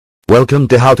Welcome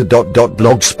to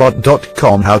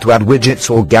howto.blogspot.com. How to add widgets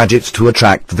or gadgets to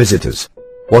attract visitors.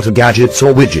 What are gadgets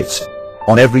or widgets?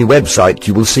 On every website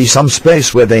you will see some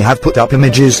space where they have put up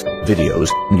images, videos,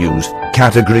 news,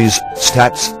 categories,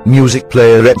 stats, music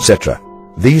player, etc.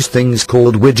 These things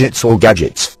called widgets or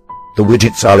gadgets. The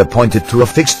widgets are appointed to a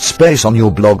fixed space on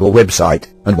your blog or website,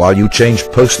 and while you change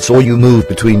posts or you move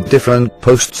between different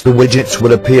posts, the widgets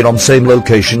will appear on same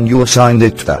location you assigned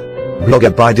it to.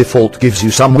 Blogger by default gives you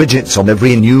some widgets on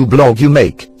every new blog you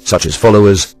make, such as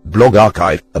followers, blog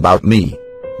archive, about me.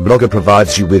 Blogger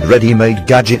provides you with ready-made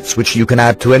gadgets which you can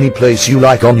add to any place you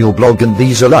like on your blog, and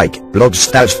these are like: blog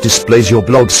stats displays your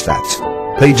blog stats.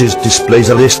 Pages displays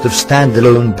a list of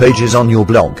standalone pages on your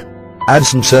blog.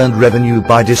 AdSense earned revenue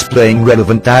by displaying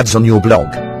relevant ads on your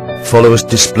blog. Followers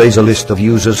displays a list of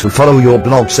users who follow your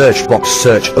blog. Search box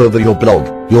search over your blog,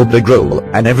 your blog role,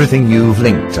 and everything you've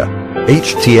linked to.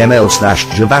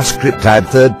 HTML/JavaScript add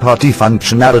third-party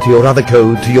functionality or other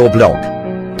code to your blog.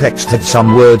 Text add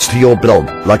some words to your blog,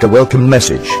 like a welcome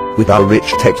message, with our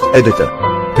rich text editor.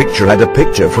 Picture add a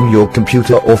picture from your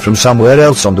computer or from somewhere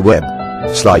else on the web.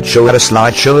 Slideshow add a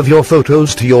slideshow of your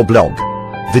photos to your blog.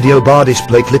 Video bar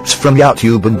display clips from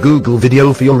YouTube and Google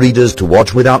Video for your readers to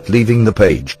watch without leaving the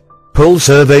page. Poll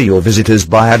survey your visitors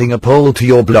by adding a poll to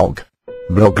your blog.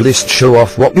 Blog list show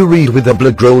off what you read with a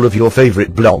blog roll of your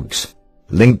favorite blogs.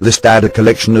 Link list add a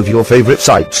collection of your favorite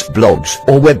sites, blogs,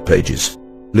 or web pages.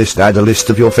 List add a list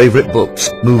of your favorite books,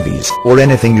 movies, or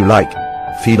anything you like.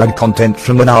 Feed add content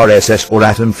from an RSS or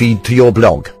Atom feed to your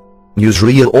blog.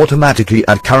 Newsreel automatically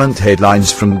add current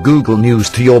headlines from Google News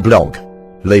to your blog.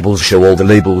 Labels show all the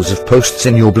labels of posts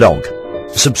in your blog.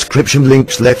 Subscription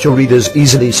links let your readers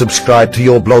easily subscribe to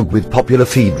your blog with popular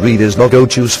feed readers logo.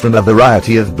 Choose from a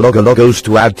variety of blogger logos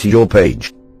to add to your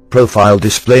page. Profile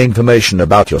display information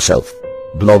about yourself.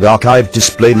 Blog archive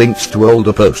display links to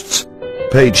older posts.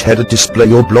 Page header display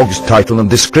your blog's title and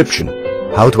description.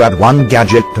 How to add one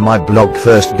gadget to my blog.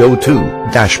 First go to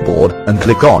dashboard and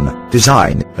click on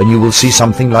design, and you will see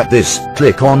something like this.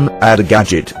 Click on add a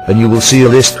gadget and you will see a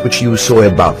list which you saw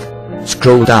above.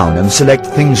 Scroll down and select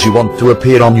things you want to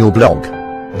appear on your blog.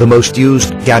 The most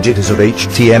used gadget is of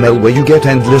HTML, where you get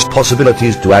endless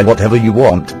possibilities to add whatever you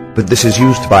want, but this is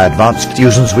used by advanced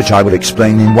users, which I will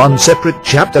explain in one separate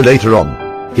chapter later on.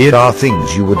 Here are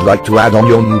things you would like to add on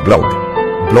your new blog.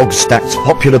 Blog stats,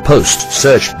 popular posts,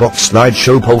 search box,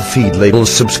 slideshow, poll, feed,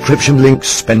 labels, subscription links.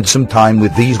 Spend some time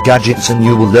with these gadgets and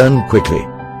you will learn quickly.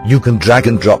 You can drag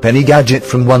and drop any gadget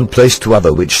from one place to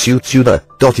other which suits you. The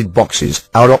dotted boxes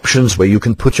are options where you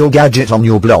can put your gadget on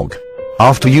your blog.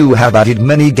 After you have added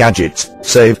many gadgets,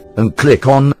 save, and click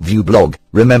on View Blog.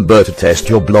 Remember to test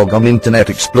your blog on Internet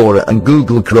Explorer and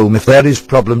Google Chrome. If there is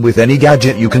problem with any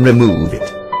gadget, you can remove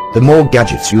it. The more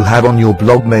gadgets you have on your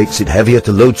blog makes it heavier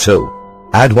to load, so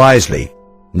add wisely.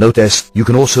 Notice, you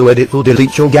can also edit or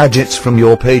delete your gadgets from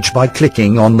your page by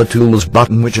clicking on the Tools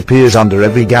button, which appears under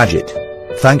every gadget.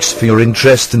 Thanks for your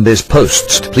interest in this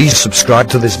post. Please subscribe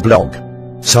to this blog.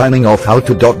 Signing off,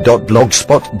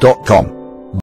 howto.blogspot.com.